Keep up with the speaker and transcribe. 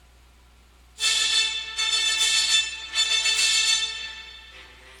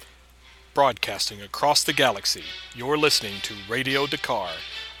Broadcasting across the galaxy, you're listening to Radio Dakar,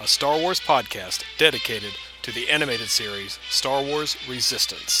 a Star Wars podcast dedicated to the animated series Star Wars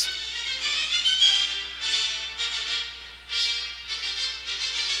Resistance.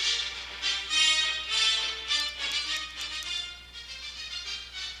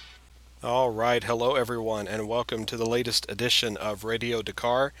 Alright, hello everyone, and welcome to the latest edition of Radio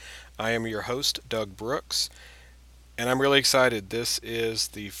Dakar. I am your host, Doug Brooks, and I'm really excited. This is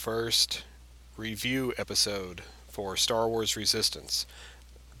the first review episode for Star Wars Resistance.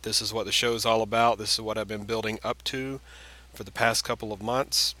 This is what the show is all about. This is what I've been building up to for the past couple of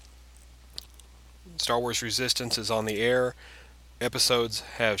months. Star Wars Resistance is on the air. Episodes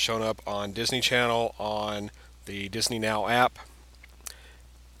have shown up on Disney Channel, on the Disney Now app.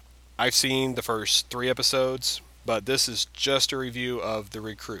 I've seen the first 3 episodes, but this is just a review of The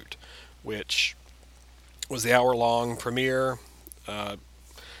Recruit, which was the hour-long premiere.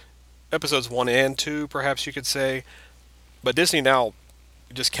 Episodes 1 and 2, perhaps you could say. But Disney Now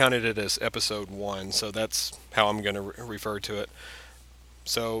just counted it as episode 1, so that's how I'm going to refer to it.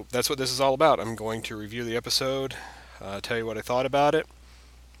 So that's what this is all about. I'm going to review the episode, tell you what I thought about it,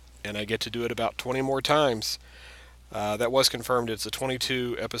 and I get to do it about 20 more times. That was confirmed. It's a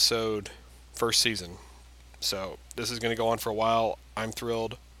 22-episode first season. So this is going to go on for a while. I'm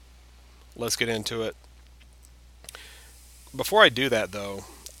thrilled. Let's get into it. Before I do that, though,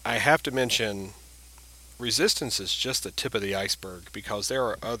 I have to mention Resistance is just the tip of the iceberg because there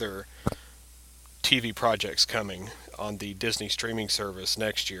are other TV projects coming on the Disney streaming service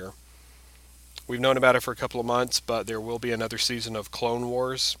next year. We've known about it for a couple of months, but there will be another season of Clone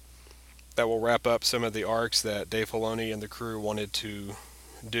Wars that will wrap up some of the arcs that Dave Filoni and the crew wanted to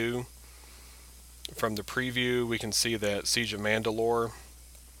do. From the preview, we can see that Siege of Mandalore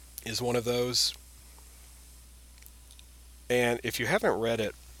is one of those. And if you haven't read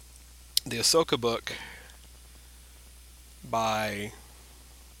it, the Ahsoka book by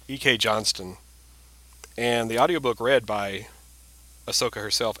E.K. Johnston and the audiobook read by Ahsoka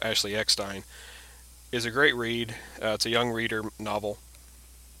herself, Ashley Eckstein, is a great read. It's a young reader novel.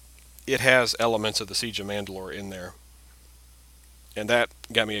 It has elements of the Siege of Mandalore in there. And that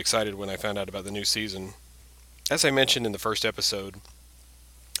got me excited when I found out about the new season. As I mentioned in the first episode,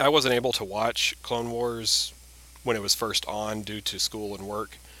 I wasn't able to watch Clone Wars when it was first on due to school and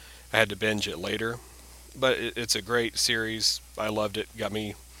work. I had to binge it later. But it's a great series. I loved it. Got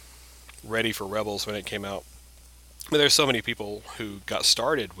me ready for Rebels when it came out. But there's so many people who got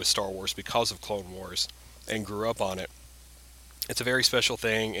started with Star Wars because of Clone Wars and grew up on it. It's a very special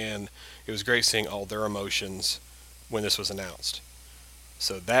thing, and it was great seeing all their emotions when this was announced.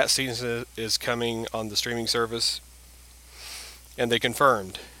 So that season is coming on the streaming service, and they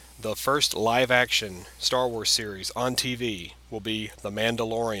confirmed the first live-action Star Wars series on TV will be The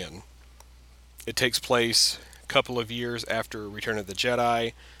Mandalorian. It takes place a couple of years after Return of the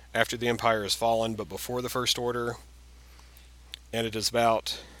Jedi, after the Empire has fallen, but before the First Order, and it is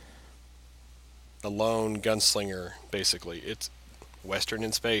about a lone gunslinger, basically. It's Western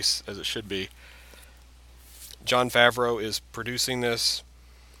in space, as it should be. Jon Favreau is producing this.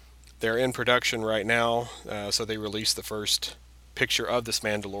 They're in production right now, so they released the first picture of this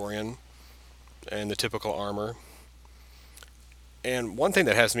Mandalorian and the typical armor. And one thing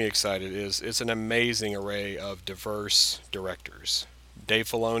that has me excited is it's an amazing array of diverse directors. Dave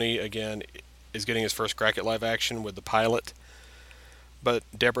Filoni, again, is getting his first crack at live action with the pilot. But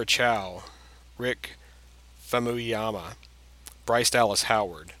Deborah Chow, Rick Famuyiwa, Bryce Dallas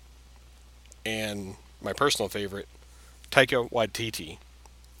Howard, and my personal favorite, Taika Waititi,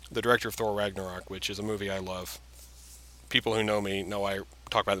 the director of Thor Ragnarok, which is a movie I love. People who know me know I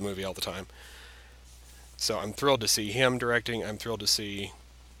talk about the movie all the time. So I'm thrilled to see him directing. I'm thrilled to see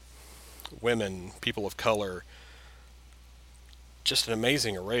women, people of color, just an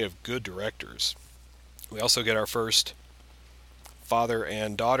amazing array of good directors. We also get our first father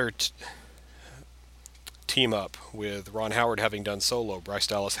and daughter team up with Ron Howard having done Solo. Bryce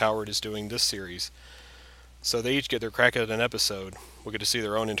Dallas Howard is doing this series. So they each get their crack at an episode. We'll get to see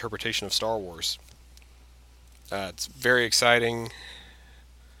their own interpretation of Star Wars. It's very exciting.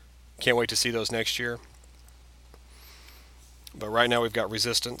 Can't wait to see those next year. But right now we've got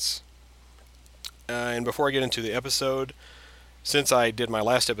Resistance. And before I get into the episode, since I did my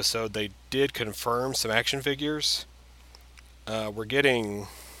last episode, they did confirm some action figures. We're getting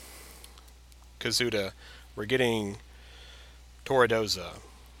Kazuda. We're getting Toradoza.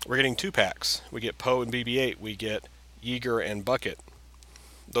 We're getting 2 packs. We get Poe and BB-8. We get Yeager and Bucket.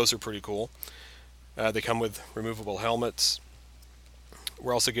 Those are pretty cool. They come with removable helmets.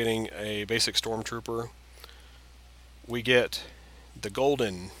 We're also getting a basic Stormtrooper. We get the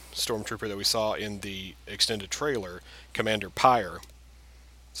Golden stormtrooper that we saw in the extended trailer, Commander Pyre.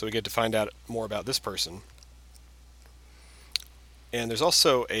 So we get to find out more about this person. And there's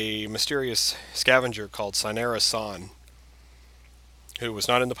also a mysterious scavenger called Synara San, who was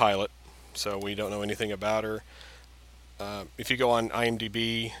not in the pilot, so we don't know anything about her. If you go on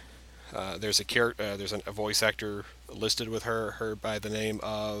IMDb, there's a voice actor listed with her by the name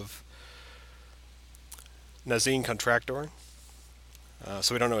of Nazine Contractor.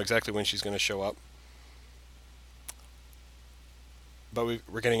 So we don't know exactly when she's going to show up. But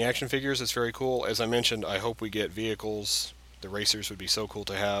we're getting action figures. It's very cool. As I mentioned, I hope we get vehicles. The racers would be so cool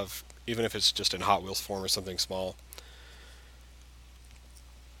to have, even if it's just in Hot Wheels form or something small.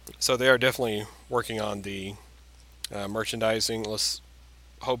 So they are definitely working on the merchandising. Let's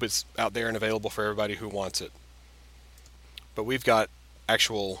hope it's out there and available for everybody who wants it. But we've got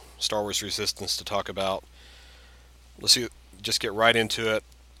actual Star Wars Resistance to talk about. Let's just get right into it.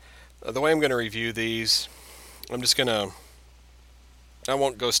 The way I'm going to review these, I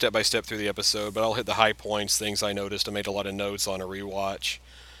won't go step by step through the episode, but I'll hit the high points, things I noticed. I made a lot of notes on a rewatch.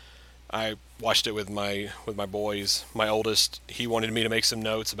 I watched it with my boys. My oldest, he wanted me to make some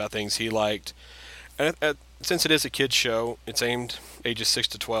notes about things he liked. And since it is a kids show, it's aimed ages 6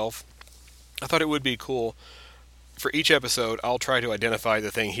 to 12. I thought it would be cool. For each episode, I'll try to identify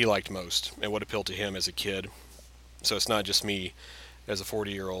the thing he liked most and what appealed to him as a kid. So it's not just me as a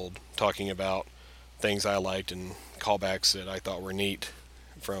 40-year-old talking about things I liked and callbacks that I thought were neat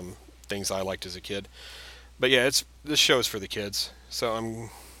from things I liked as a kid. But yeah, this show is for the kids, so I'm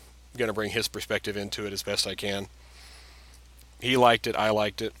going to bring his perspective into it as best I can. He liked it, I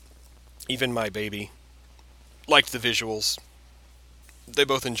liked it. Even my baby liked the visuals. They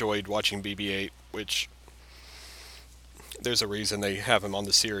both enjoyed watching BB-8, which there's a reason they have him on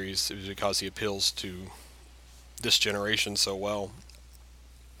the series. It was because he appeals to this generation so well.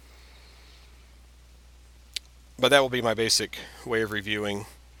 But that will be my basic way of reviewing.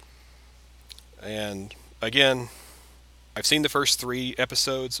 And again, I've seen the first 3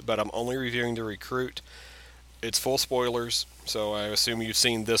 episodes, but I'm only reviewing The Recruit. It's full spoilers, so I assume you've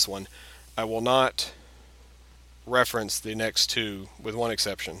seen this one. I will not reference the next 2, with one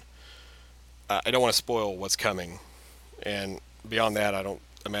exception. I don't want to spoil what's coming. And beyond that, I don't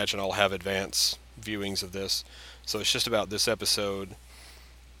imagine I'll have advanced viewings of this. So it's just about this episode.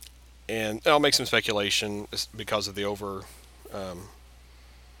 And I'll make some speculation because of the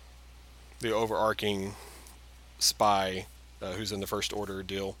overarching spy who's in the First Order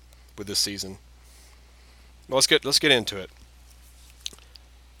deal with this season. Well, let's get into it.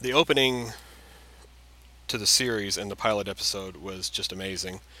 The opening to the series and the pilot episode was just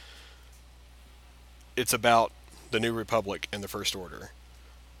amazing. It's about the New Republic and the First Order.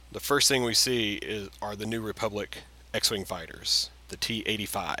 The first thing we see are the New Republic X-Wing fighters, the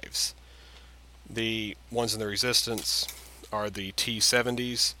T-85s. The ones in the Resistance are the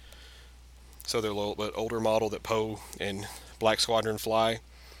T-70s, so they're a little bit older model that Poe and Black Squadron fly.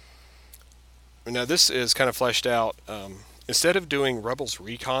 Now this is kind of fleshed out. Instead of doing Rebels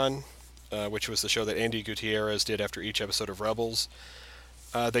Recon, which was the show that Andy Gutierrez did after each episode of Rebels,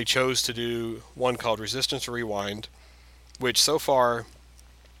 they chose to do one called Resistance Rewind, which so far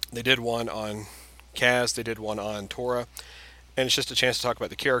they did one on Kaz, they did one on Torah, and it's just a chance to talk about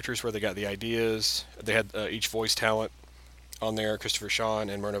the characters, where they got the ideas. They had each voice talent on there, Christopher Sean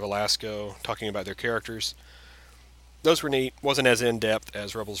and Myrna Velasco, talking about their characters. Those were neat. Wasn't as in-depth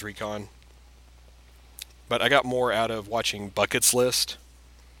as Rebels Recon. But I got more out of watching Bucket's List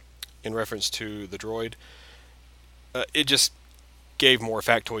in reference to the droid. It just gave more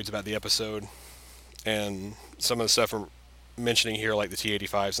factoids about the episode. And some of the stuff I'm mentioning here, like the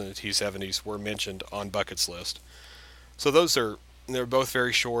T-85s and the T-70s, were mentioned on Bucket's List. So they're both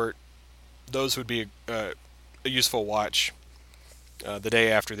very short. Those would be a useful watch the day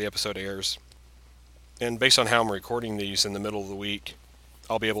after the episode airs. And based on how I'm recording these in the middle of the week,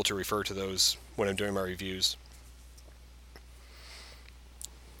 I'll be able to refer to those when I'm doing my reviews.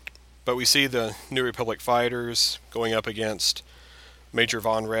 But we see the New Republic fighters going up against Major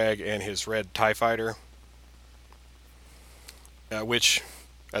Von Reg and his red TIE fighter, which,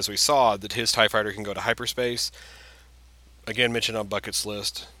 as we saw, that his TIE fighter can go to hyperspace. Again, mentioned on Bucket's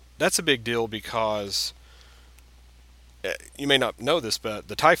List. That's a big deal because you may not know this, but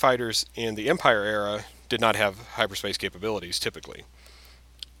the TIE fighters in the Empire era did not have hyperspace capabilities typically.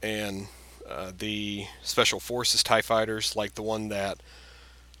 And the Special Forces TIE fighters, like the one that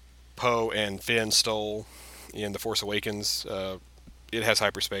Poe and Finn stole in The Force Awakens, it has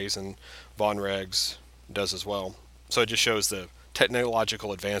hyperspace, and Von Reg's does as well. So it just shows the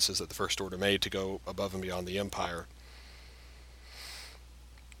technological advances that the First Order made to go above and beyond the Empire.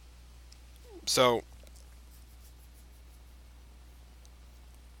 So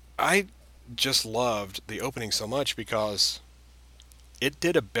I just loved the opening so much because it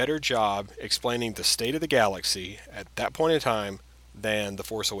did a better job explaining the state of the galaxy at that point in time than The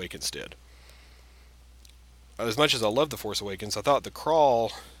Force Awakens did. As much as I love The Force Awakens, I thought The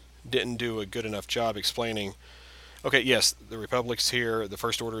Crawl didn't do a good enough job explaining, okay, yes, the Republic's here, the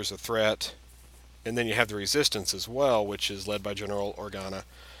First Order is a threat, and then you have the Resistance as well, which is led by General Organa.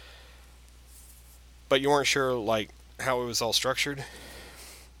 But you weren't sure, like, how it was all structured.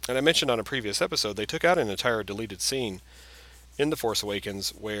 And I mentioned on a previous episode, they took out an entire deleted scene in The Force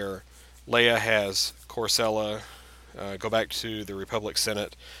Awakens where Leia has Corcella go back to the Republic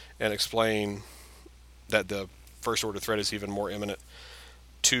Senate and explain that the First Order threat is even more imminent.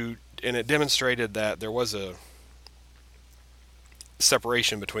 And it demonstrated that there was a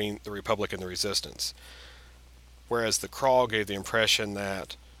separation between the Republic and the Resistance. Whereas the Crawl gave the impression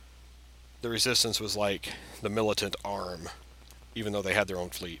that the Resistance was like the militant arm, even though they had their own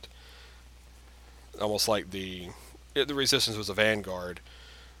fleet. Almost like the Resistance was a vanguard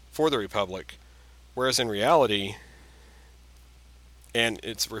for the Republic, whereas in reality, and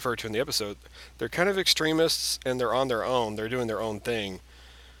it's referred to in the episode, they're kind of extremists and they're on their own. They're doing their own thing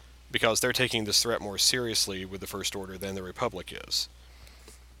because they're taking this threat more seriously with the First Order than the Republic is.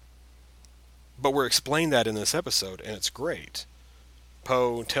 But we're explained that in this episode, and it's great.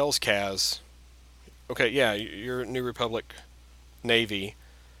 Poe tells Kaz, okay, yeah, you're New Republic Navy,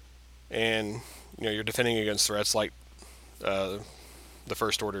 and you're defending against threats like the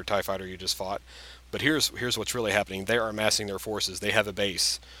First Order TIE fighter you just fought. But here's what's really happening. They are amassing their forces. They have a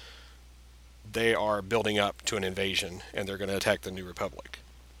base. They are building up to an invasion, and they're going to attack the New Republic.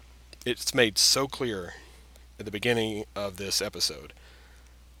 It's made so clear at the beginning of this episode.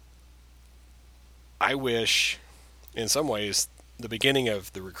 I wish, in some ways, the beginning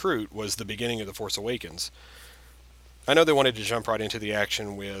of The Recruit was the beginning of The Force Awakens. I know they wanted to jump right into the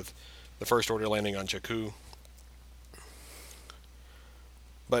action with the First Order landing on Jakku,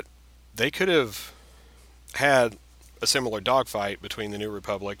 but they could have had a similar dogfight between the New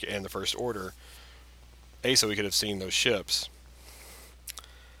Republic and the First Order, A, so we could have seen those ships,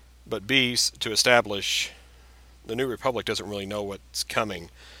 but B, to establish the New Republic doesn't really know what's coming,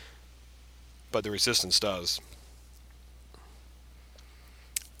 but the Resistance does.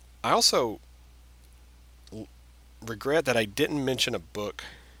 I also regret that I didn't mention a book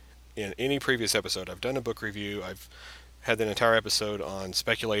in any previous episode. I've done a book review. I've had an entire episode on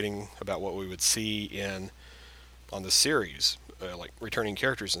speculating about what we would see on the series, like returning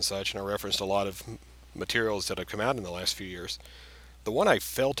characters and such, and I referenced a lot of materials that have come out in the last few years. The one I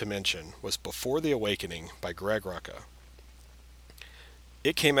failed to mention was Before the Awakening by Greg Rucka.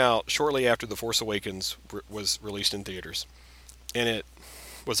 It came out shortly after The Force Awakens was released in theaters, and it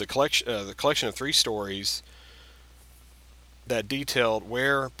was the collection of 3 stories that detailed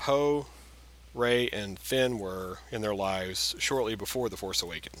where Poe, Rey, and Finn were in their lives shortly before The Force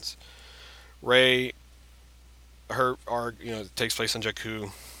Awakens. Rey, her arc, takes place on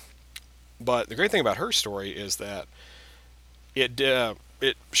Jakku, but the great thing about her story is that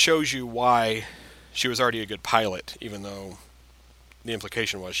it shows you why she was already a good pilot, even though the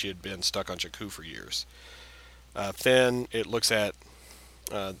implication was she had been stuck on Jakku for years. Finn, it looks at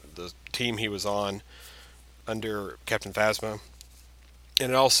the team he was on under Captain Phasma,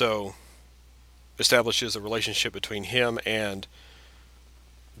 and it also establishes a relationship between him and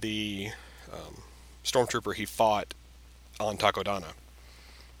the stormtrooper he fought on Takodana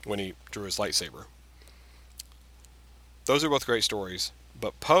when he drew his lightsaber. Those are both great stories,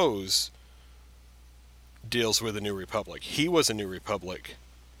 but Poe's deals with the New Republic. He was a New Republic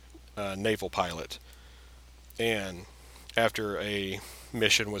naval pilot, and after a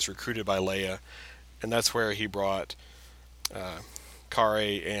mission was recruited by Leia, and that's where he brought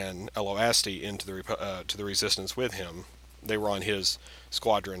Kare and Elo Asti into to the Resistance with him. They were on his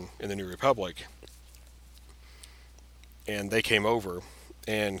squadron in the New Republic, and they came over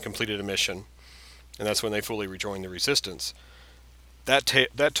and completed a mission, and that's when they fully rejoined the Resistance. That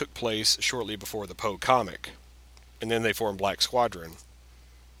took place shortly before the Poe comic, and then they formed Black Squadron.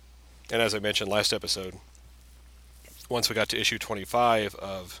 And as I mentioned last episode, once we got to issue 25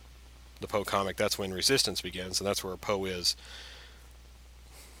 of the Poe comic, that's when Resistance begins, and that's where Poe is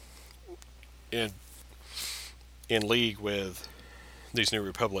in league with these New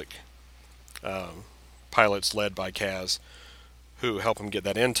Republic pilots led by Kaz, who help him get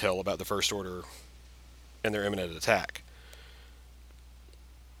that intel about the First Order and their imminent attack.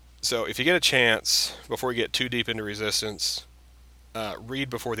 So if you get a chance, before you get too deep into Resistance, read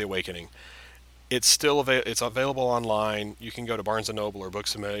Before the Awakening. it's available online. You can go to Barnes and Noble or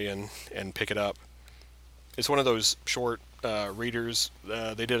Books a Million and pick it up. It's one of those short readers.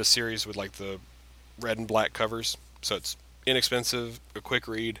 They did a series with like the red and black covers, so it's inexpensive, a quick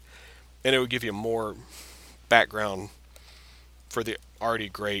read, and it would give you more background for the already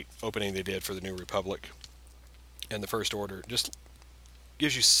great opening they did for the New Republic and the First Order. Just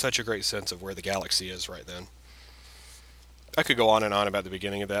gives you such a great sense of where the galaxy is right then. I could go on and on about the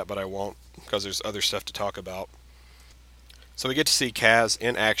beginning of that, but I won't, because there's other stuff to talk about. So we get to see Kaz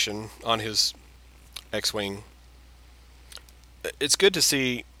in action on his X-Wing. It's good to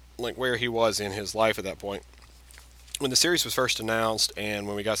see like where he was in his life at that point. When the series was first announced and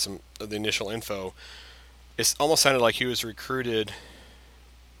when we got some of the initial info, it almost sounded like he was recruited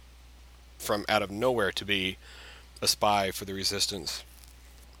from out of nowhere to be a spy for the Resistance.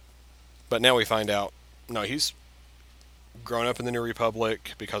 But now we find out, no, he's grown up in the New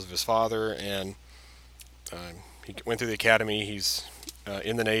Republic because of his father, and he went through the academy. He's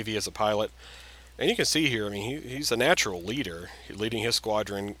in the Navy as a pilot. And you can see here, I mean, he's a natural leader, leading his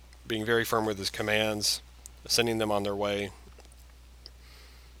squadron, being very firm with his commands, sending them on their way.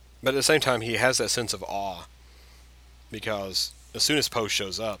 But at the same time, he has that sense of awe, because as soon as Poe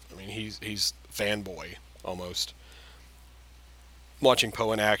shows up, I mean, he's fanboy almost. Watching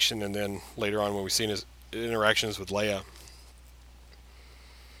Poe in action, and then later on when we've seen his interactions with Leia.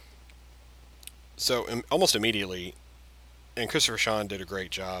 So almost immediately, and Christopher Sean did a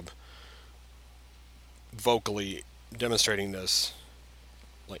great job vocally demonstrating this.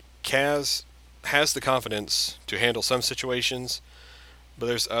 Like, Kaz has the confidence to handle some situations, but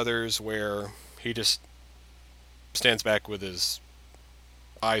there's others where he just stands back with his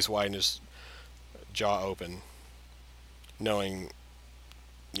eyes wide and his jaw open, knowing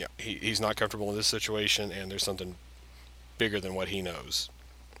he's not comfortable in this situation and there's something bigger than what he knows.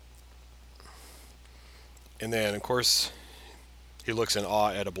 And then, of course, he looks in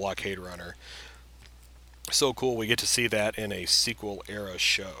awe at a blockade runner. So cool, we get to see that in a sequel era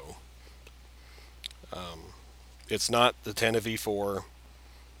show. It's not the Tantive V4.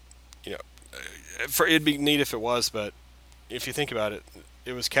 It'd be neat if it was, but if you think about it,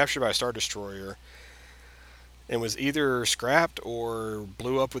 it was captured by a Star Destroyer and was either scrapped or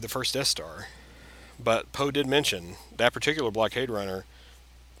blew up with the first Death Star. But Poe did mention that particular blockade runner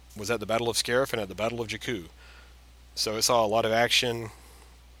was at the Battle of Scarif and at the Battle of Jakku. So it saw a lot of action.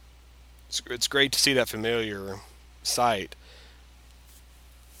 It's great to see that familiar sight,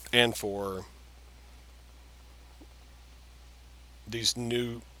 and for these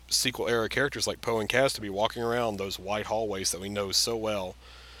new sequel era characters like Poe and Kaz to be walking around those white hallways that we know so well,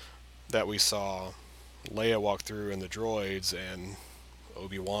 that we saw Leia walk through and the droids and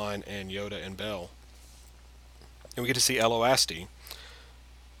Obi-Wan and Yoda and Bell. And we get to see Elo Asti,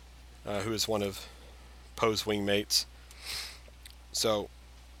 who is one of Poe's wingmates. So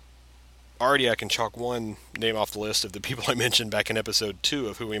already I can chalk one name off the list of the people I mentioned back in episode 2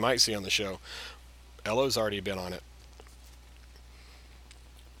 of who we might see on the show. Elo's already been on it.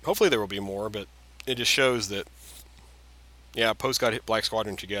 Hopefully there will be more, but it just shows that, yeah, Poe's got Black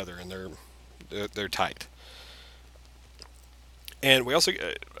Squadron together, and they're tight. And we also,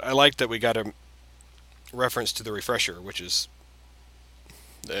 I like that we got a reference to the refresher, which is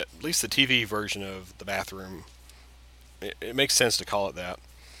at least the TV version of the bathroom. It makes sense to call it that.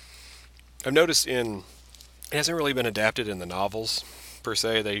 I've noticed it hasn't really been adapted in the novels, per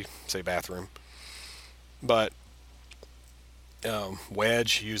se. They say bathroom. But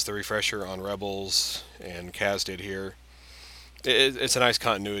Wedge used the refresher on Rebels, and Kaz did here. It's a nice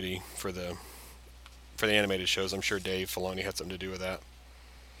continuity for the animated shows. I'm sure Dave Filoni had something to do with that.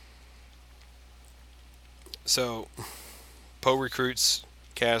 So Poe recruits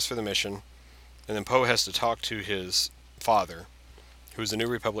Kaz for the mission, and then Poe has to talk to his father, who's a New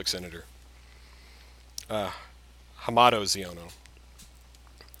Republic senator, Hamato Ziono.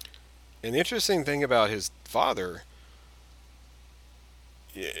 And the interesting thing about his father,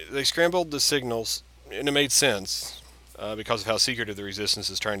 they scrambled the signals, and it made sense because of how secretive the Resistance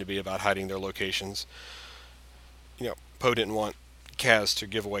is trying to be about hiding their locations. Poe didn't want Kaz to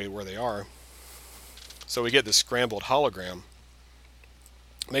give away where they are, so we get this scrambled hologram.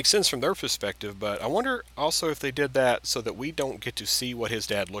 Makes sense from their perspective, but I wonder also if they did that so that we don't get to see what his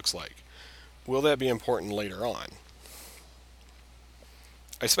dad looks like. Will that be important later on?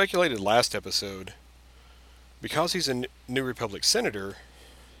 I speculated last episode, because he's a New Republic senator,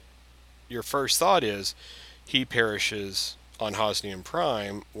 your first thought is he perishes on Hosnian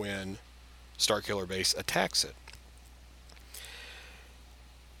Prime when Starkiller Base attacks it.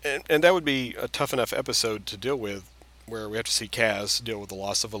 And that would be a tough enough episode to deal with where we have to see Kaz deal with the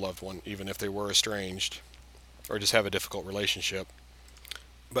loss of a loved one, even if they were estranged or just have a difficult relationship.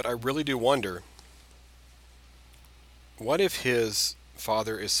 But I really do wonder, what if his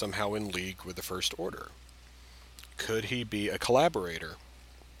father is somehow in league with the First Order? Could he be a collaborator?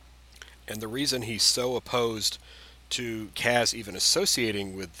 And the reason he's so opposed to Kaz even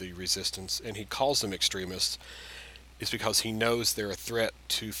associating with the Resistance, and he calls them extremists, is because he knows they're a threat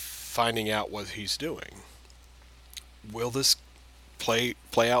to finding out what he's doing. Will this play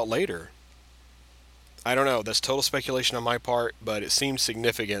out later? I don't know. That's total speculation on my part, but it seems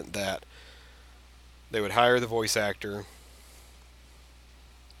significant that they would hire the voice actor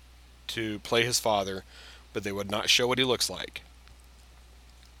to play his father, but they would not show what he looks like.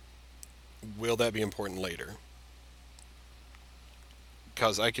 Will that be important later?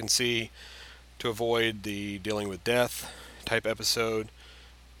 Because I can see, to avoid the dealing with death type episode,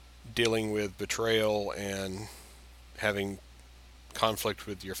 dealing with betrayal and having conflict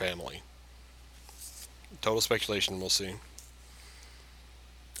with your family. Total speculation, we'll see.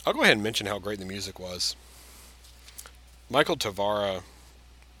 I'll go ahead and mention how great the music was. Michael Tavara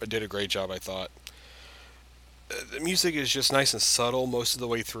did a great job, I thought. The music is just nice and subtle most of the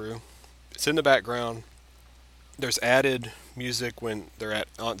way through. It's in the background. There's added music when they're at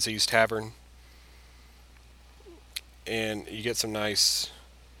Aunt Z's Tavern. And you get some nice,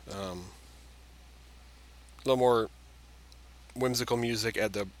 a little more whimsical music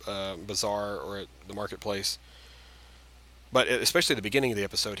at the bazaar or at the marketplace. But especially at the beginning of the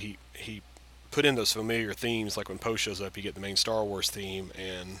episode, he put in those familiar themes, like when Poe shows up, you get the main Star Wars theme,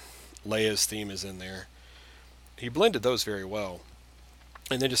 and Leia's theme is in there. He blended those very well,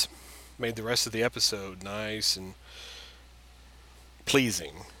 and then just made the rest of the episode nice and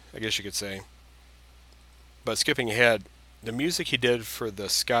pleasing, I guess you could say. But skipping ahead, the music he did for the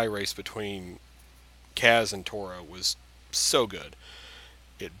sky race between Kaz and Toro was so good.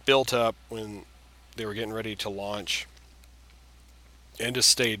 It built up when they were getting ready to launch, and just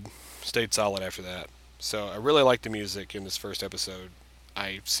stayed solid after that. So I really like the music in this first episode.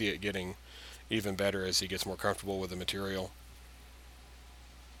 I see it getting even better as he gets more comfortable with the material.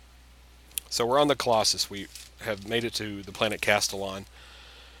 So we're on the Colossus. We have made it to the planet Castellon.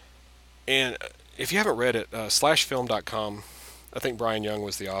 And if you haven't read it, slashfilm.com, I think Brian Young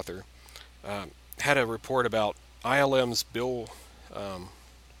was the author, had a report about ILM's Bill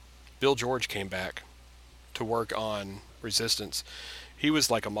George came back to work on Resistance. He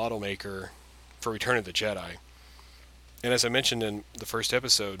was like a model maker for Return of the Jedi. And as I mentioned in the first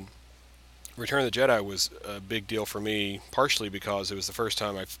episode, Return of the Jedi was a big deal for me, partially because it was the first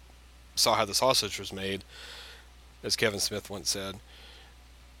time I saw how the sausage was made, as Kevin Smith once said.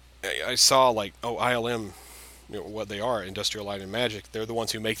 I saw, like, oh, ILM, what they are, Industrial Light and Magic, they're the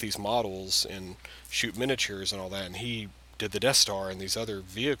ones who make these models and shoot miniatures and all that, and he did the Death Star and these other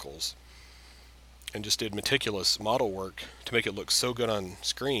vehicles, and just did meticulous model work to make it look so good on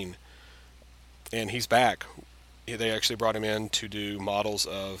screen. And he's back. They actually brought him in to do models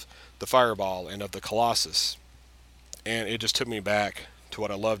of the Fireball and of the Colossus. And it just took me back to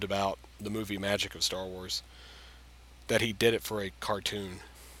what I loved about the movie Magic of Star Wars, that he did it for a cartoon.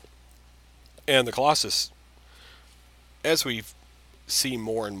 And the Colossus, as we see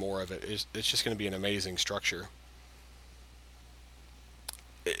more and more of it, it's just going to be an amazing structure.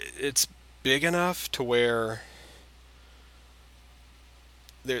 It's big enough to where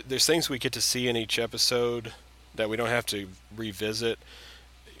there's things we get to see in each episode that we don't have to revisit.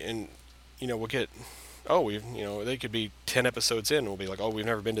 And, we'll get, they could be 10 episodes in, and we'll be like, oh, we've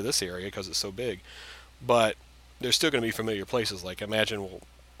never been to this area because it's so big. But there's still going to be familiar places. Like, imagine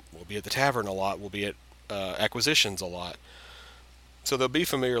we'll be at the tavern a lot, we'll be at Acquisitions a lot. So there'll be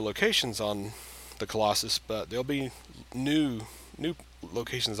familiar locations on the Colossus, but there'll be new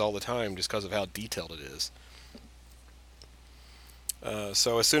locations all the time just because of how detailed it is.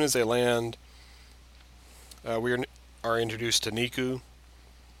 So as soon as they land, we are introduced to Neeku,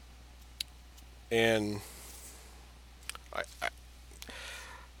 and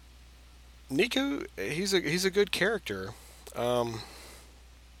Neeku, he's a good character, and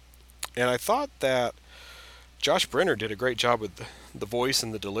I thought that Josh Brenner did a great job with the voice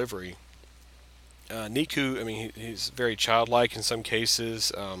and the delivery. Neeku, I mean, he's very childlike in some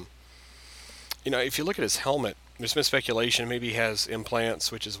cases. If you look at his helmet, there's been speculation maybe he has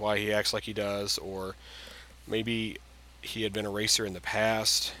implants, which is why he acts like he does, or maybe he had been a racer in the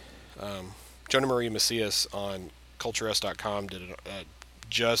past. Jonah Marie Macias on CultureS.com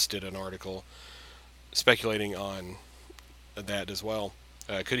just did an article speculating on that as well.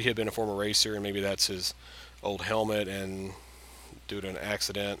 Could he have been a former racer, and maybe that's his old helmet, and due to an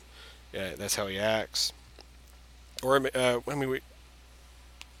accident, that's how he acts? Or I mean,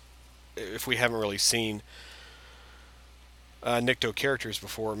 if we haven't really seen Nikto characters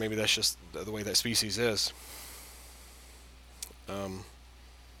before, maybe that's just the way that species is. Um,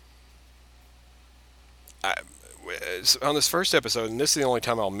 I, on this first episode, and this is the only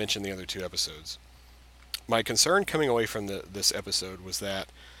time I'll mention the other two episodes. My concern coming away from this episode was that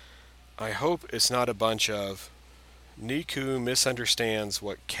I hope it's not a bunch of Niku misunderstands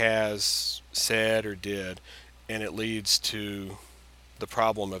what Kaz said or did, and it leads to the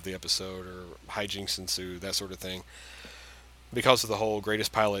problem of the episode or hijinks ensue, that sort of thing, because of the whole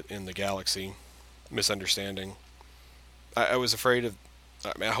greatest pilot in the galaxy misunderstanding. I was afraid of.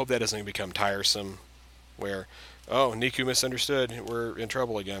 I mean, I hope that doesn't become tiresome, where, oh, Niku misunderstood, we're in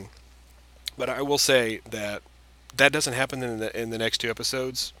trouble again. But I will say that that doesn't happen in the next two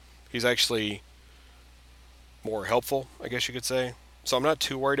episodes. He's actually more helpful, I guess you could say. So I'm not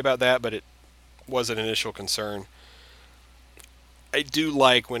too worried about that, but it was an initial concern. I do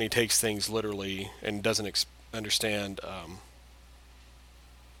like when he takes things literally and doesn't understand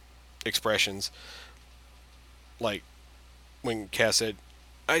expressions. Like when Cass said,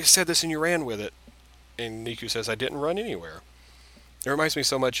 I said this and you ran with it. And Niku says, I didn't run anywhere. It reminds me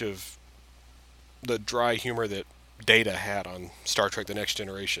so much of the dry humor that Data had on Star Trek The Next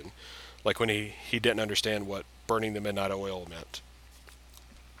Generation. Like when he didn't understand what burning the midnight oil meant.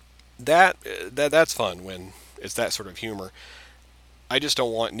 That's fun when it's that sort of humor. I just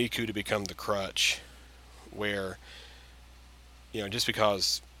don't want Niku to become the crutch where, just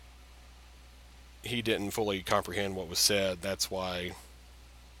because he didn't fully comprehend what was said, that's why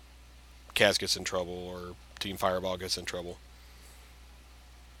Kaz gets in trouble or Team Fireball gets in trouble.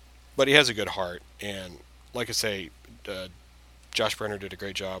 But he has a good heart, and like I say, Josh Brenner did a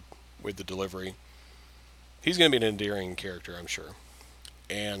great job with the delivery. He's going to be an endearing character, I'm sure.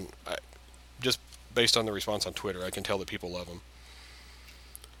 And just based on the response on Twitter, I can tell that people love him.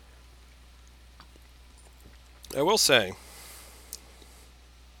 I will say,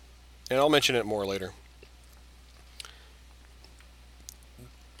 and I'll mention it more later,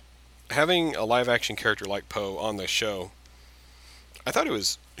 having a live action character like Poe on this show, I thought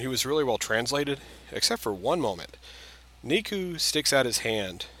he was really well translated, except for one moment. Niku sticks out his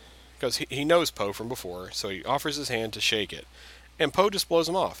hand because he knows Poe from before, so he offers his hand to shake it, and Poe just blows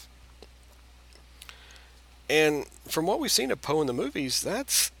him off. And from what we've seen of Poe in the movies,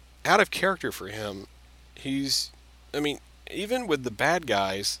 that's out of character for him. I mean, even with the bad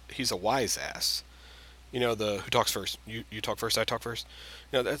guys, he's a wise ass. The who talks first? You talk first, I talk first.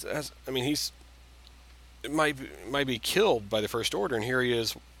 I mean, it might be killed by the First Order, and here he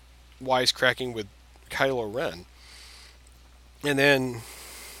is, wisecracking with Kylo Ren. And then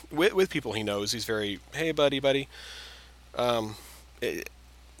with people he knows, he's very, hey buddy. Um, it,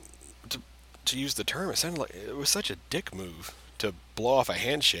 to use the term, it sounded like it was such a dick move to blow off a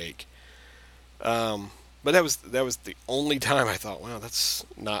handshake. But that was the only time I thought, wow, that's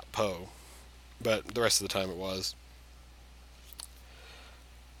not Poe. But the rest of the time it was.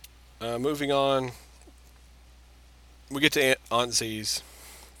 Moving on, we get to Aunt Z's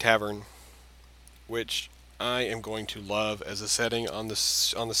tavern, which I am going to love as a setting on the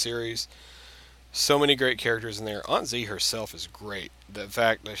series. So many great characters in there. Aunt Z herself is great. The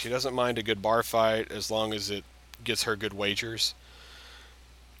fact that she doesn't mind a good bar fight as long as it gets her good wagers.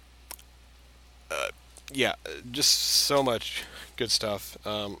 Yeah, just so much good stuff.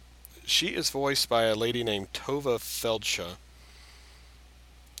 She is voiced by a lady named Tova Feldsha,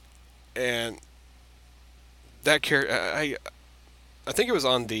 and that character, I think it was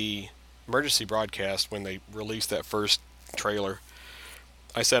on the emergency broadcast when they released that first trailer.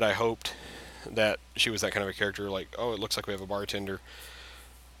 I said I hoped that she was that kind of a character, like, oh, it looks like we have a bartender.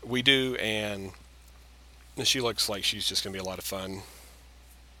 We do, and she looks like she's just going to be a lot of fun.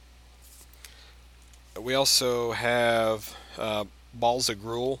 We also have Balza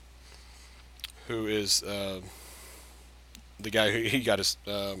Gruel, who is the guy who he got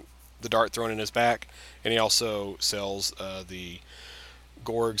the dart thrown in his back, and he also sells the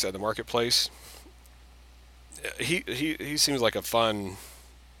Gorgs at the marketplace. He seems like a fun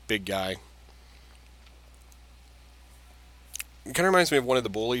big guy. It kind of reminds me of one of the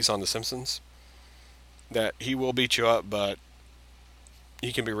bullies on The Simpsons. That he will beat you up, but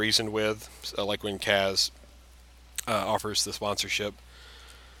he can be reasoned with, like when Kaz offers the sponsorship.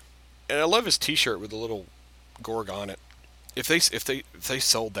 And I love his T-shirt with the little Gorg on it. If they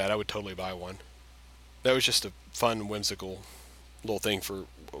sold that, I would totally buy one. That was just a fun, whimsical little thing for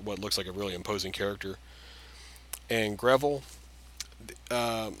what looks like a really imposing character. And Greville,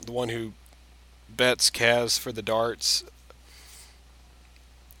 the one who bets Kaz for the darts.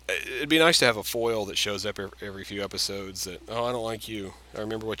 it'd be nice to have a foil that shows up every few episodes that, oh, I don't like you. I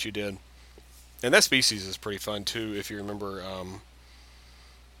remember what you did. And that species is pretty fun too. If you remember,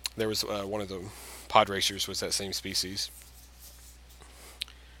 there was one of the pod racers was that same species. I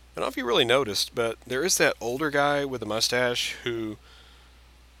don't know if you really noticed, but there is that older guy with a mustache who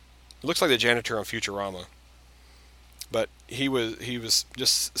looks like the janitor on Futurama. But he was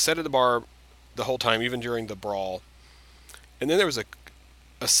just set at the bar the whole time, even during the brawl. And then there was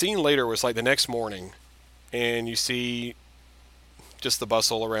a scene later where it's like the next morning, and you see just the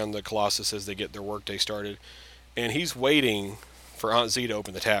bustle around the Colossus as they get their workday started, and he's waiting for Aunt Z to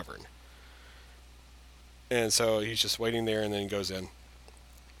open the tavern. And so he's just waiting there, and then he goes in.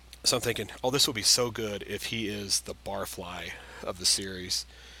 So I'm thinking, oh, this will be so good if he is the barfly of the series,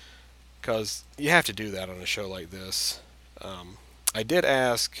 because you have to do that on a show like this. I did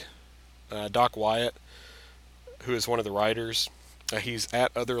ask Doc Wyatt, who is one of the writers. He's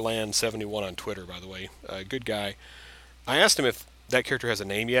at Otherland71 on Twitter, by the way. Good guy. I asked him if that character has a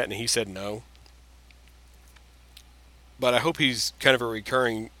name yet, and he said no. But I hope he's kind of a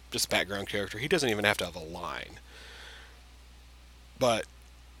recurring, just background character. He doesn't even have to have a line. But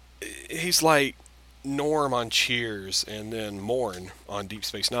he's like Norm on Cheers, and then Morn on Deep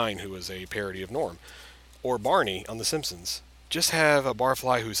Space Nine, who was a parody of Norm. Or Barney on The Simpsons. Just have a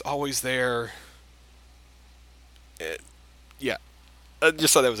barfly who's always there. Yeah, I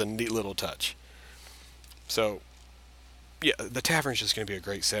just thought that was a neat little touch. So, yeah, the tavern's just going to be a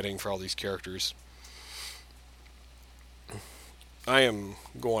great setting for all these characters. I am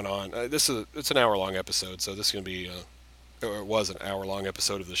going on. It's an hour-long episode, so this is going to be, or it was an hour-long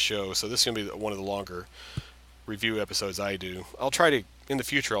episode of the show, so this is going to be one of the longer review episodes I do. In the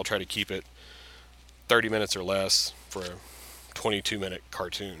future, I'll try to keep it 30 minutes or less for a 22-minute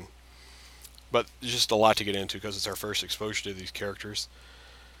cartoon. But there's just a lot to get into because it's our first exposure to these characters.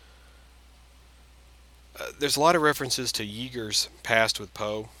 There's a lot of references to Yeager's past with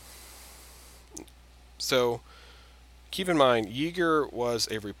Poe. So, keep in mind, Yeager was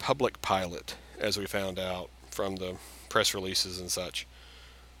a Republic pilot, as we found out from the press releases and such.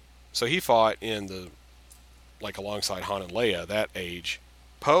 So he fought alongside Han and Leia, that age.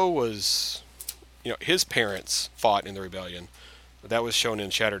 Poe was, his parents fought in the rebellion. That was shown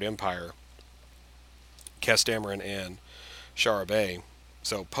in Shattered Empire. Cass Dameron and Shara Bay.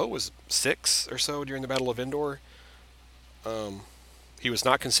 So Poe was 6 or so during the Battle of Endor. He was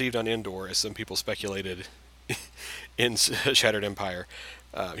not conceived on Endor, as some people speculated in Shattered Empire.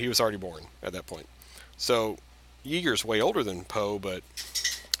 He was already born at that point. So Yeager's way older than Poe, but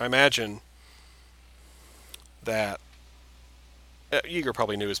I imagine that Yeager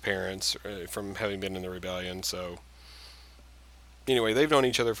probably knew his parents from having been in the rebellion. So anyway, they've known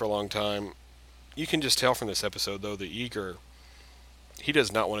each other for a long time. You can just tell from this episode, though, that Yeager, he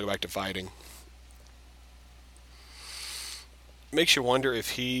does not want to go back to fighting. Makes you wonder if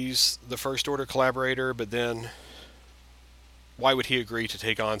he's the First Order collaborator, but then why would he agree to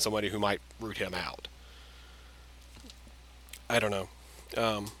take on somebody who might root him out? I don't know.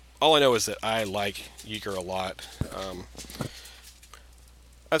 All I know is that I like Yeager a lot.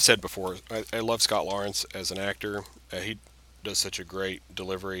 I've said before, I love Scott Lawrence as an actor. He does such a great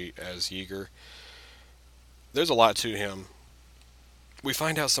delivery as Yeager. There's a lot to him. We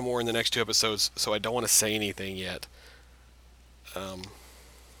find out some more in the next 2 episodes, so I don't want to say anything yet.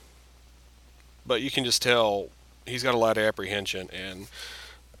 But you can just tell he's got a lot of apprehension, and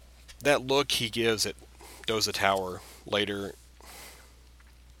that look he gives at Doza Tower later,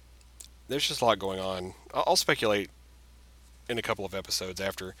 there's just a lot going on. I'll speculate in a couple of episodes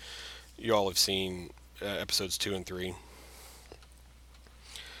after you all have seen episodes 2 and 3.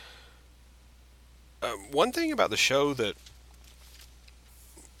 One thing about the show that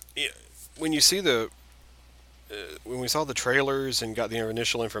when you see when we saw the trailers and got the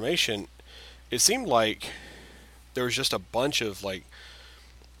initial information, it seemed like there was just a bunch of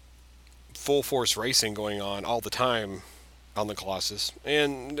full force racing going on all the time on the Colossus.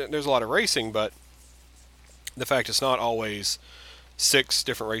 And there's a lot of racing, but the fact it's not always 6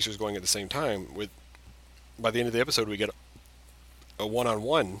 different racers going at the same time. By the end of the episode, we get a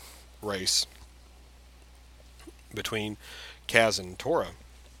one-on-one race between Kaz and Tora.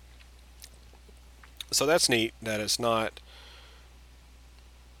 So that's neat that it's not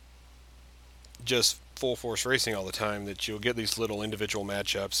just full force racing all the time, that you'll get these little individual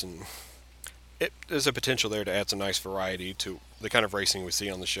matchups, and there's a potential there to add some nice variety to the kind of racing we see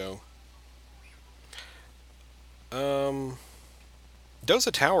on the show. Doza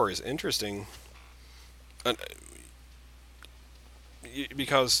Tower is interesting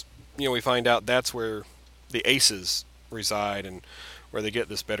because we find out that's where the Aces reside, and where they get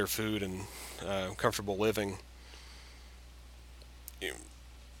this better food and comfortable living. And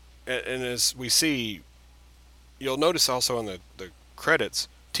as we see, you'll notice also in the credits,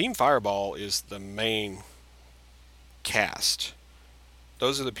 Team Fireball is the main cast.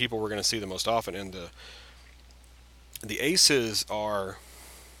 Those are the people we're going to see the most often, and the Aces are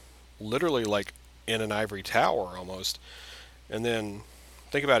literally like in an ivory tower almost. And then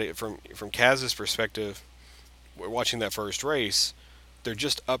think about it from Kaz's perspective. We're watching that first race. They're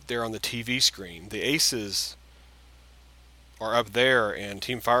just up there on the TV screen. The Aces are up there, and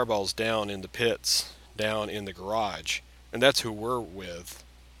Team Fireball's down in the pits, down in the garage, and that's who we're with.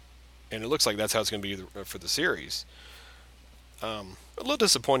 And it looks like that's how it's going to be for the series. A little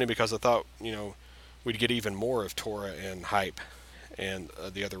disappointing because I thought, we'd get even more of Tora and Hype and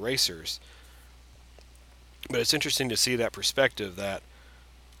the other racers. But it's interesting to see that perspective, that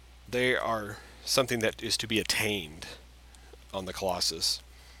they are something that is to be attained on the Colossus.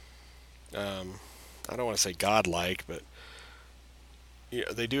 I don't want to say godlike, but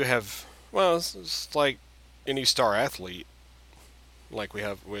they do have, well, it's like any star athlete, like we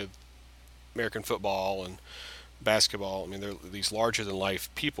have with American football and basketball. I mean, they're these larger-than-life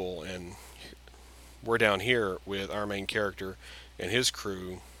people, and we're down here with our main character and his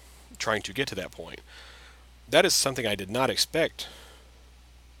crew trying to get to that point. That is something I did not expect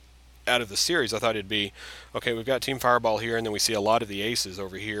out of the series. I thought it'd be, okay, we've got Team Fireball here, and then we see a lot of the Aces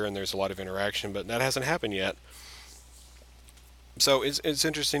over here, and there's a lot of interaction, but that hasn't happened yet. So it's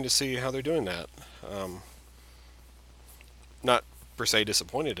interesting to see how they're doing that. Not per se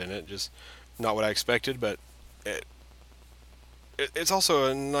disappointed in it, just not what I expected, but it's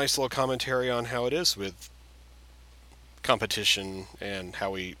also a nice little commentary on how it is with competition and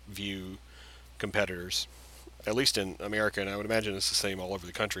how we view competitors. At least in America, and I would imagine it's the same all over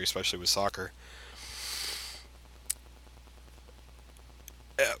the country, especially with soccer.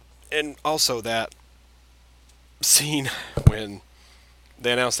 And also that scene when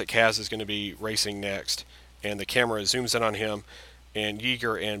they announce that Kaz is going to be racing next, and the camera zooms in on him, and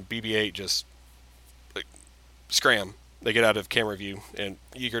Yeager and BB-8 just scram. They get out of camera view, and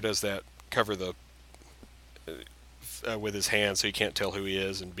Yeager does that, cover the with his hand so you can't tell who he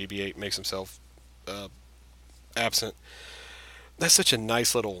is, and BB-8 makes himself absent. That's such a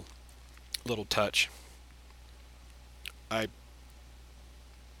nice little touch. I'll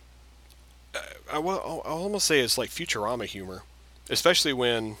almost say it's like Futurama humor, especially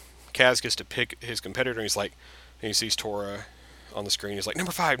when Kaz gets to pick his competitor, and he's like, and he sees Tora on the screen. He's like,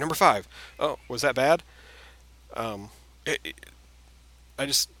 number five. Oh, was that bad? I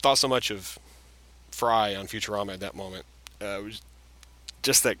just thought so much of Fry on Futurama at that moment. It was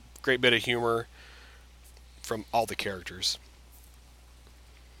just that great bit of humor from all the characters.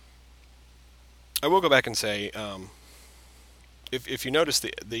 I will go back and say, if you notice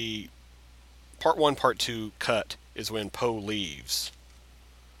the part 1, part 2 cut is when Poe leaves.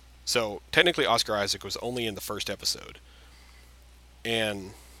 So technically Oscar Isaac was only in the first episode.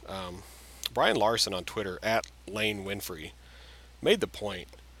 And Brian Larson on Twitter, @LaneWinfrey, made the point.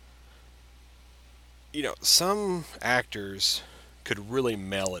 Some actors could really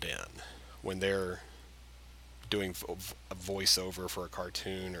mail it in when they're doing a voiceover for a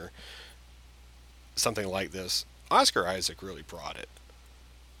cartoon or something like this. Oscar Isaac really brought it.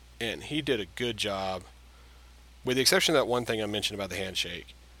 And he did a good job, with the exception of that one thing I mentioned about the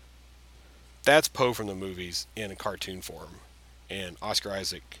handshake. That's Poe from the movies in a cartoon form, and Oscar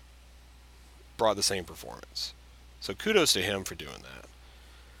Isaac brought the same performance. So kudos to him for doing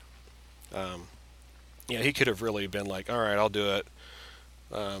that. He could have really been like, all right, I'll do it,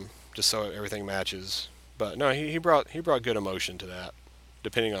 just so everything matches. But no, he brought good emotion to that,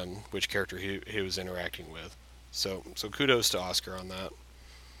 depending on which character he was interacting with. So kudos to Oscar on that.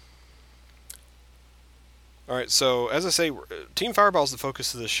 Alright, so as I say, Team Fireball is the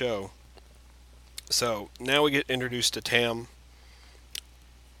focus of the show. So now we get introduced to Tam.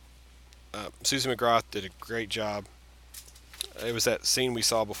 Susan McGrath did a great job. It was that scene we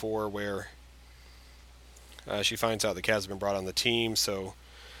saw before where she finds out that Kaz has been brought on the team, so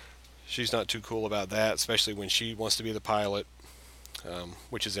she's not too cool about that, especially when she wants to be the pilot,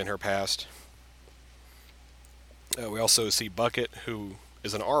 which is in her past. We also see Bucket, who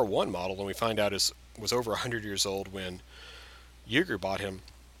is an R1 model, and we find out was over 100 years old when Yeager bought him.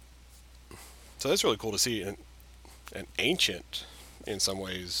 So that's really cool to see an ancient, in some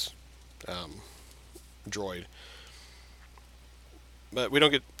ways, droid. But we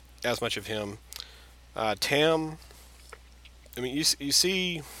don't get as much of him. Tam, I mean, you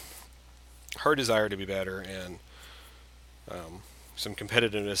see her desire to be better and some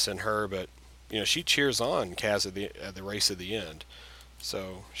competitiveness in her, but she cheers on Kaz at the race at the end.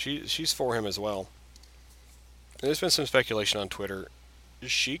 So she's for him as well. And there's been some speculation on Twitter.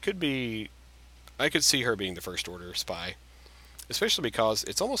 She could be. I could see her being the First Order spy, especially because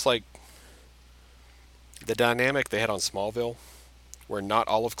it's almost like the dynamic they had on Smallville, where not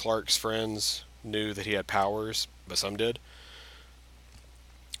all of Clark's friends knew that he had powers, but some did.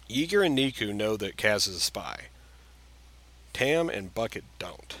 Yeager and Niku know that Kaz is a spy. Tam and Bucket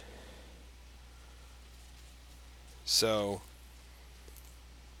don't. So,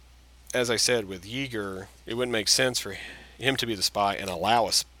 as I said, with Yeager, it wouldn't make sense for him to be the spy and allow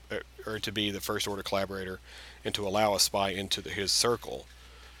us, or to be the First Order collaborator, and to allow a spy into his circle.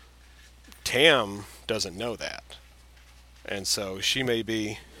 Tam doesn't know that, and so she may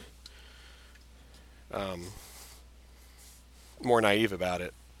be um, more naive about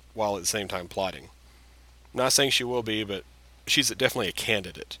it, while at the same time plotting. I'm not saying she will be, but she's definitely a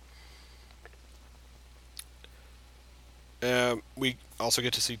candidate. We also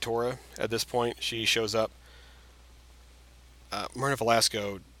get to see Tora at this point. She shows up. Myrna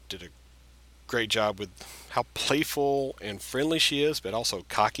Velasco did a great job with how playful and friendly she is, but also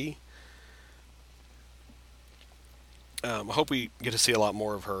cocky. I hope we get to see a lot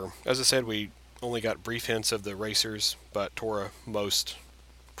more of her. As I said, we only got brief hints of the racers, but Tora most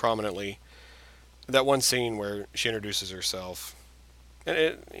prominently. That one scene where she introduces herself,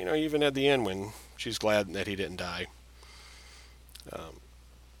 and even at the end when she's glad that he didn't die.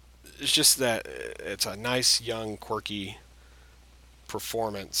 It's just that it's a nice, young, quirky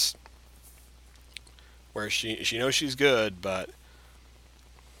performance where she knows she's good, but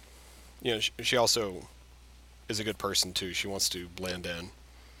she also is a good person too. She wants to blend in.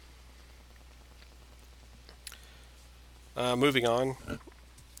 Moving on,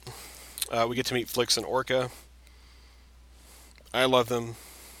 we get to meet Flix and Orca. I love them.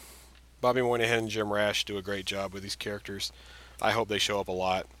 Bobby Moynihan and Jim Rash do a great job with these characters. I hope they show up a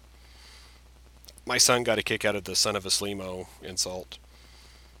lot. My son got a kick out of the son of a Slimo insult.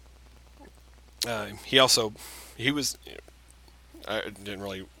 He was, I didn't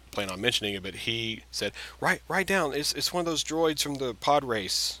really plan on mentioning it, but he said, write down, it's one of those droids from the pod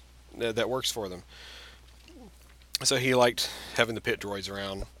race that works for them. So he liked having the pit droids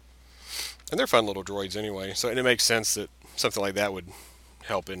around. And they're fun little droids anyway, and it makes sense that something like that would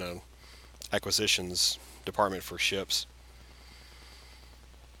help in a acquisitions department for ships.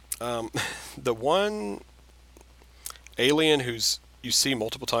 The one alien who's you see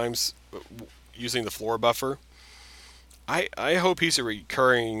multiple times using the floor buffer, I hope he's a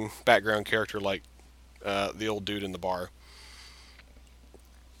recurring background character like the old dude in the bar,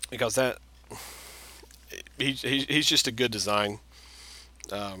 because he's just a good design.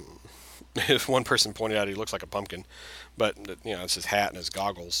 If one person pointed out he looks like a pumpkin, but it's his hat and his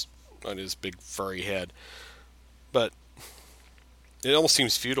goggles on his big furry head. But it almost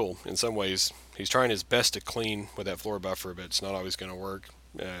seems futile in some ways. He's trying his best to clean with that floor buffer, but it's not always going to work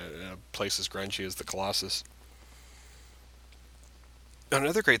in a place as grungy as the Colossus.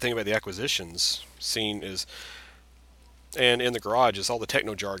 Another great thing about the acquisitions scene is, and in the garage, is all the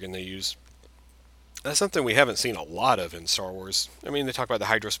techno jargon they use. That's something we haven't seen a lot of in Star Wars. I mean, they talk about the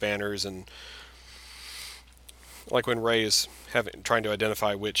hydrospanners, and like when Rey is trying to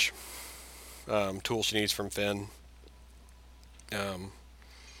identify which tool she needs from Finn.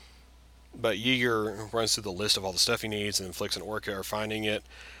 But Yeager runs through the list of all the stuff he needs, and Flix and Orca are finding it.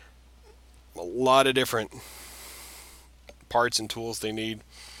 A lot of different parts and tools they need.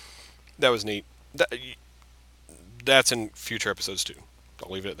 That was neat. That's in future episodes too.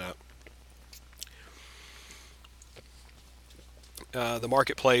 I'll leave it at that. The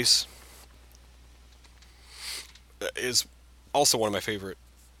marketplace is also one of my favorite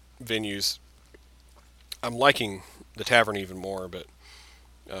venues. I'm liking the tavern even more, but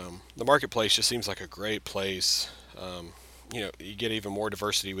the marketplace just seems like a great place. You get even more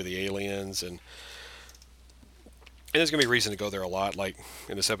diversity with the aliens, and there's going to be a reason to go there a lot. Like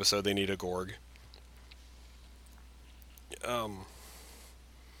in this episode, they need a Gorg.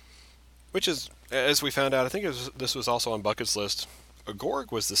 Which is, as we found out, I think this was also on Bucket's list. A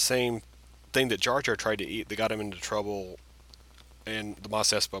Gorg was the same thing that Jar Jar tried to eat that got him into trouble in the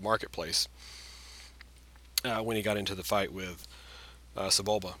Mos Espa marketplace when he got into the fight with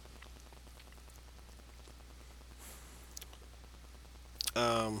Sebulba.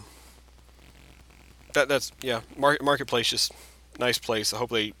 That's marketplace, just nice place. I hope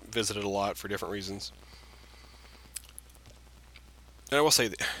they visit it a lot for different reasons. And I will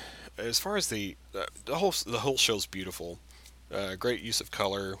say, as far as the whole show's beautiful. Great use of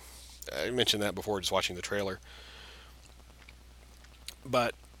color. I mentioned that before, just watching the trailer.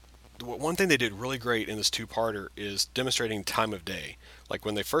 But one thing they did really great in this two-parter is demonstrating time of day. Like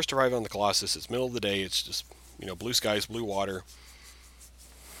when they first arrive on the Colossus, it's middle of the day. It's just blue skies, blue water.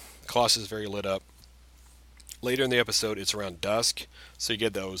 Colossus is very lit up. Later in the episode, it's around dusk, so you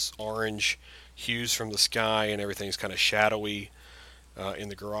get those orange hues from the sky, and everything's kind of shadowy in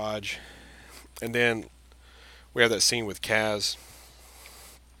the garage. And then we have that scene with Kaz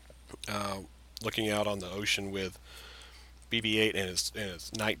uh, looking out on the ocean with BB-8, and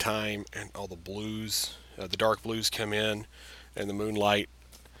it's nighttime, and all the blues, the dark blues come in, and the moonlight.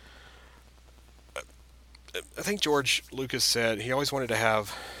 I think George Lucas said he always wanted to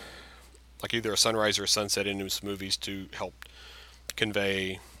have like either a sunrise or a sunset in his movies to help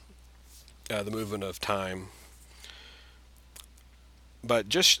convey the movement of time. But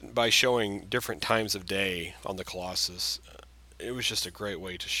just by showing different times of day on the Colossus, it was just a great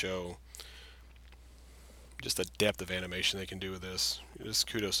way to show just the depth of animation they can do with this.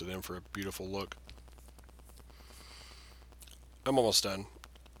 Just kudos to them for a beautiful look. I'm almost done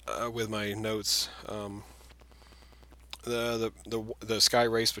with my notes. The sky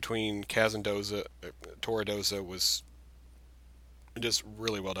race between Kaz and Tora Doza was just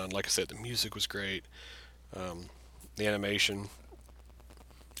really well done. Like I said, the music was great. The animation.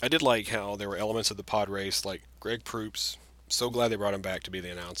 I did like how there were elements of the pod race, like Greg Proops. So glad they brought him back to be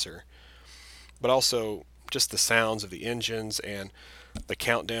the announcer. But also just the sounds of the engines and the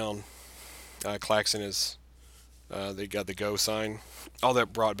countdown. Klaxon is. They got the go sign. All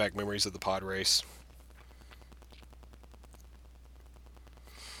that brought back memories of the pod race.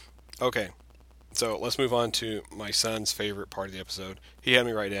 Okay, so let's move on to my son's favorite part of the episode. He had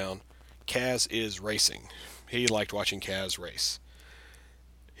me write down, Kaz is racing. He liked watching Kaz race.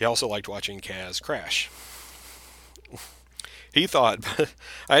 He also liked watching Kaz crash. He thought,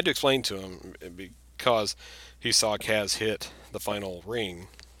 I had to explain to him because he saw Kaz hit the final ring.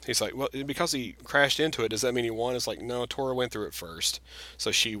 He's like, well, because he crashed into it, does that mean he won? It's like, no, Tora went through it first,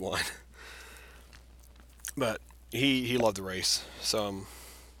 so she won. But he loved the race, so I'm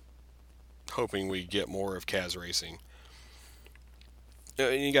hoping we get more of Kaz racing.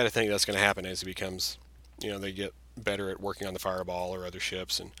 You got to think that's going to happen as he becomes, they get better at working on the Fireball or other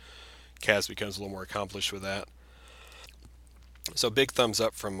ships, and Kaz becomes a little more accomplished with that. So big thumbs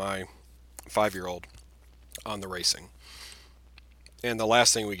up from my 5-year-old on the racing. And the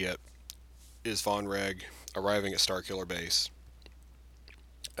last thing we get is Von Reg arriving at Starkiller Base.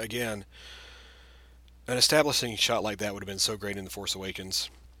 Again, an establishing shot like that would have been so great in The Force Awakens,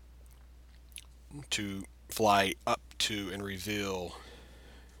 to fly up to and reveal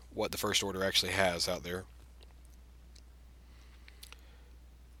what the First Order actually has out there.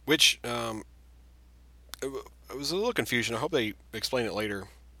 Which, it was a little confusion. I hope they explain it later.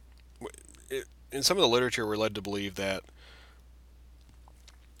 In some of the literature, we're led to believe that,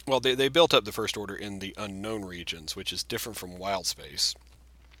 well, they built up the First Order in the unknown regions, which is different from wild space.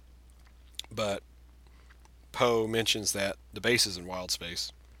 But Poe mentions that the base is in wild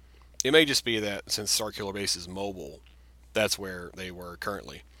space. It may just be that since Starkiller Base is mobile, that's where they were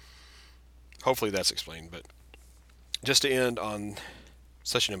currently. Hopefully that's explained, but just to end on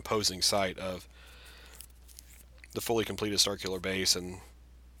such an imposing sight of the fully completed Starkiller Base and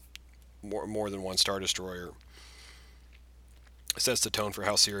more than one Star Destroyer sets the tone for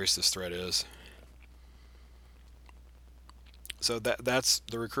how serious this threat is. So that's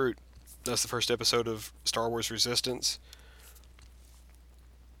The Recruit. That's the first episode of Star Wars Resistance.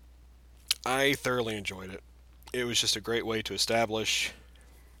 I thoroughly enjoyed it. It was just a great way to establish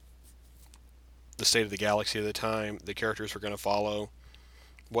the state of the galaxy at the time, the characters we're going to follow,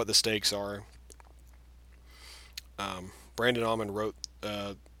 what the stakes are. Brandon Auman wrote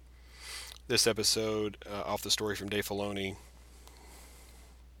this episode off the story from Dave Filoni.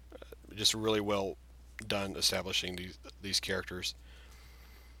 Just really well done establishing these characters.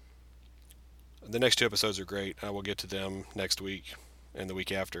 The next 2 episodes are great. I will get to them next week and the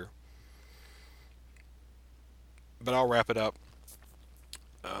week after. But I'll wrap it up.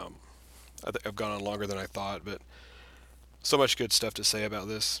 I've gone on longer than I thought, but so much good stuff to say about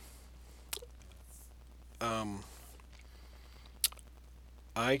this.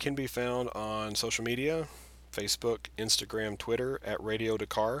 I can be found on social media, Facebook, Instagram, Twitter, at Radio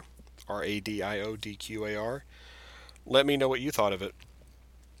Dakar, RADIODQAR. Let me know what you thought of it.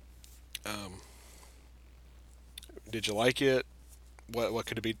 Did you like it? What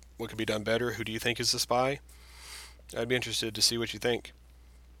could be done better? Who do you think is the spy? I'd be interested to see what you think.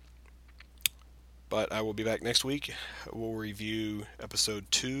 But I will be back next week. We'll review episode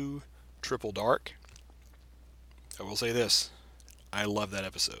 2, Triple Dark. I will say this. I love that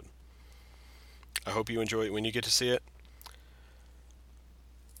episode. I hope you enjoy it when you get to see it.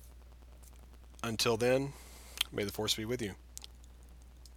 Until then, may the Force be with you.